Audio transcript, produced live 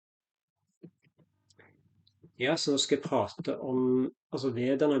Ja, så nå skal jeg prate om,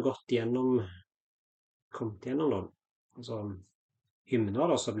 Vederne har kommet gjennom noen, hymner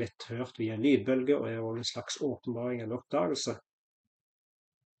da, som har blitt hørt via lydbølger, og er også en slags åpenbaring eller oppdagelse.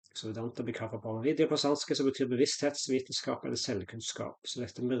 Så Vedanta blir kalt for Brahmavidya på sanskrit, som betyr bevissthetsvitenskap eller selvkunnskap. Så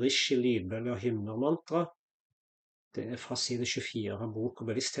dette med Rishi, lydbølger, hymner og mantra, det er fra side 24 av boka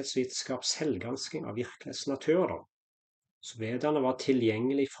Bevissthetsvitenskap, selvgransking av virkelighetsnatur da. Så Vederne var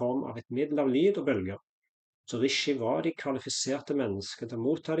tilgjengelig i form av et middel av lyd og bølger. Så Rishi var de kvalifiserte mennesker til å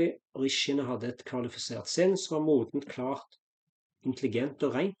motta de, og Rishiene hadde et kvalifisert sinn som var modent, klart, intelligent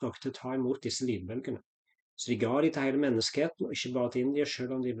og rent nok til å ta imot disse lydbølgene. Så de ga de til hele menneskeheten, og ikke bare til India,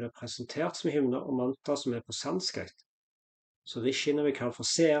 selv om de ble presentert som hymner og mantra som er på sanskrit. Så Rishiene ble kalt for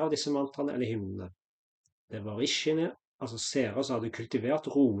seere av disse mantraene eller hymnene. Det var Rishiene, altså seere som hadde kultivert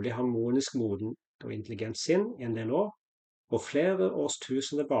rolig, harmonisk, modent og intelligent sinn i en del år, og flere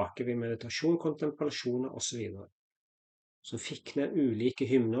årstusen tilbake ved meditasjon, kontemplasjoner osv. Så fikk ned ulike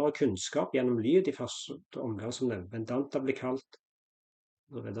hymner og kunnskap gjennom lyd i første omgang som nevnt. Vedanta blir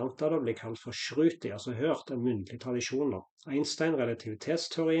kalt for shruti, altså hørt, en muntlig tradisjon. Einstein,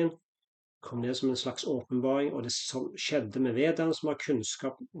 relativitetsteorien, kom ned som en slags åpenbaring, og det som skjedde med Vederne, som har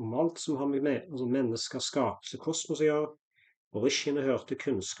kunnskap om alt som har med mennesker, skapelse, kosmos å gjøre. Og Rishiene hørte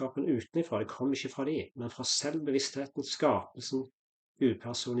kunnskapen utenifra, det kom ikke fra de, men fra selvbevisstheten, skapelsen,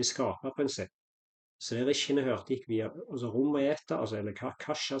 upersonlig skaperprinsipp. Så det Rishiene hørte gikk via rom og eta, eller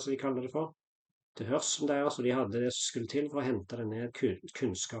kasha, som de kaller det for. Det høres som deres, og de hadde det som skulle til for å hente det ned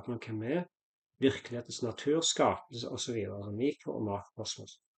kunnskapen om hvem er, virkelighetens natur, skapelse osv., altså mikro- og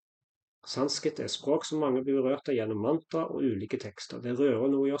makrokosmos. Sanskrit er språk som mange blir berørt av gjennom mantra og ulike tekster. Det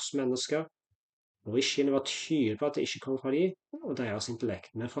rører noe i oss mennesker. Og Rishiene var tydelige på at det ikke kom fra de og deres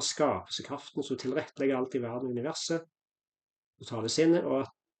intellekt, men fra skapelsekraften som tilrettelegger alt i verden og universet, og tar det sinnet, og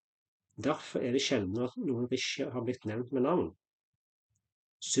at derfor er det sjelden at noen Rishier har blitt nevnt med navn.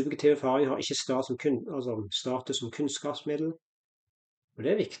 Subjektiv erfaring har ikke status som kunnskapsmiddel, og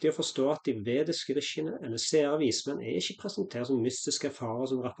det er viktig å forstå at de vediske Rishiene, eller seere vismenn, er ikke presentert som mystiske erfarer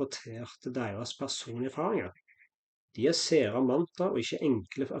som rapporterte deres personlige erfaringer. De er seere av mantra og ikke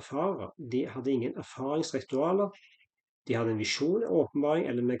enkle erfarer. De hadde ingen erfaringsritualer. De hadde en visjon, en åpenbaring,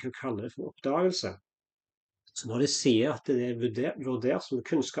 eller vi kan kalle det for oppdagelse. Så når de sier at det er vurdert som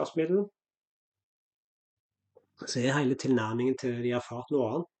kunnskapsmiddel, så er hele tilnærmingen til det de har erfart noe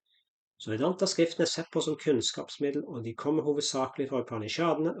annet. Så Vedanta-skriftene er sett på som kunnskapsmiddel, og de kommer hovedsakelig fra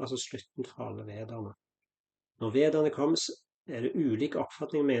Upanishadene, altså slutten fra alle vederne. Når vederne kom, er det ulike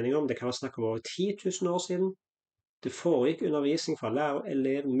oppfatninger og meninger om. Det kan være snakk om over 10 000 år siden. Det foregikk undervisning fra lærer og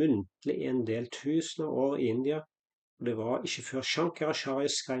elev muntlig i en del tusener år i India, og det var ikke før Shankaracharya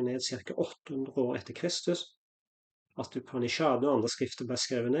skrev ned ca. 800 år etter Kristus at Upanishadene og andre skrifter ble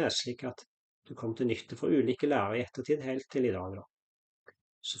skrevet ned, slik at det kom til nytte for ulike lærere i ettertid, helt til i dag.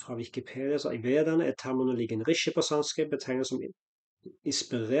 Så fra Wikipedia så i Vederne er terminologien Rishi på sanskrit betegnet som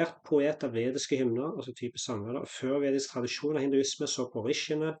inspirert poet av vediske hymner, altså type sanger. Før vedisk tradisjon av hinduisme så på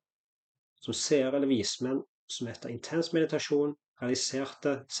Rishiene som seere eller vismenn, som etter intens meditasjon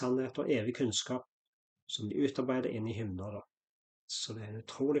realiserte sannhet og evig kunnskap som de utarbeider inn i hymner. Så det er en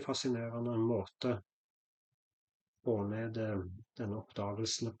utrolig fascinerende måte å få ned denne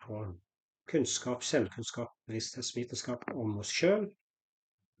oppdagelsene på kunnskap, selvkunnskap, bevissthetsvitenskap om oss selv,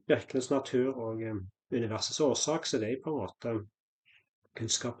 virkelighetens natur og universets årsak. Så det er på en måte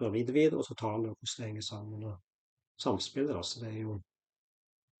kunnskap over individ og total og hvordan det henger sammen og samspillet. Så det er jo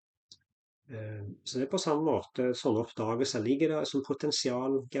Så det er på samme måte sånne oppdagelser ligger der som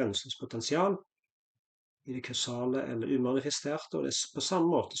potensial, grensens potensial i det kausale eller umanifesterte, og det er på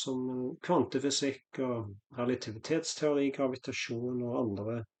samme måte som kvantefysikk og relativitetsteori, gravitasjon og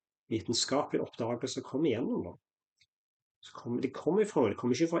andre vitenskapelige oppdagelser kommer igjennom da. De kommer ifra, det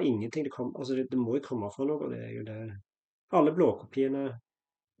kommer ikke fra ingenting, det må jo komme fra noe, og det er jo det. Alle blåkopiene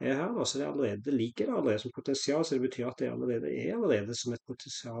er her, så det ligger der allerede som potensial, så det betyr at det allerede som et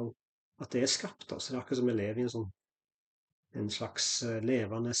potensial, at det er skapt. Så det er akkurat som vi lever i en slags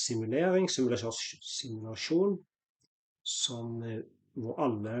levende simulasjon, hvor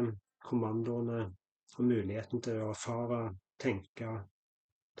alle kommandoene og muligheten til å erfare, tenke,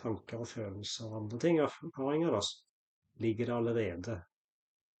 tanker og følelser og andre ting, erfaringer, ligger det allerede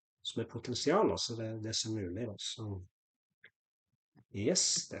som et potensial, så det er det som er mulig. Så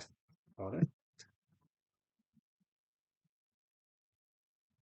yes, det var det.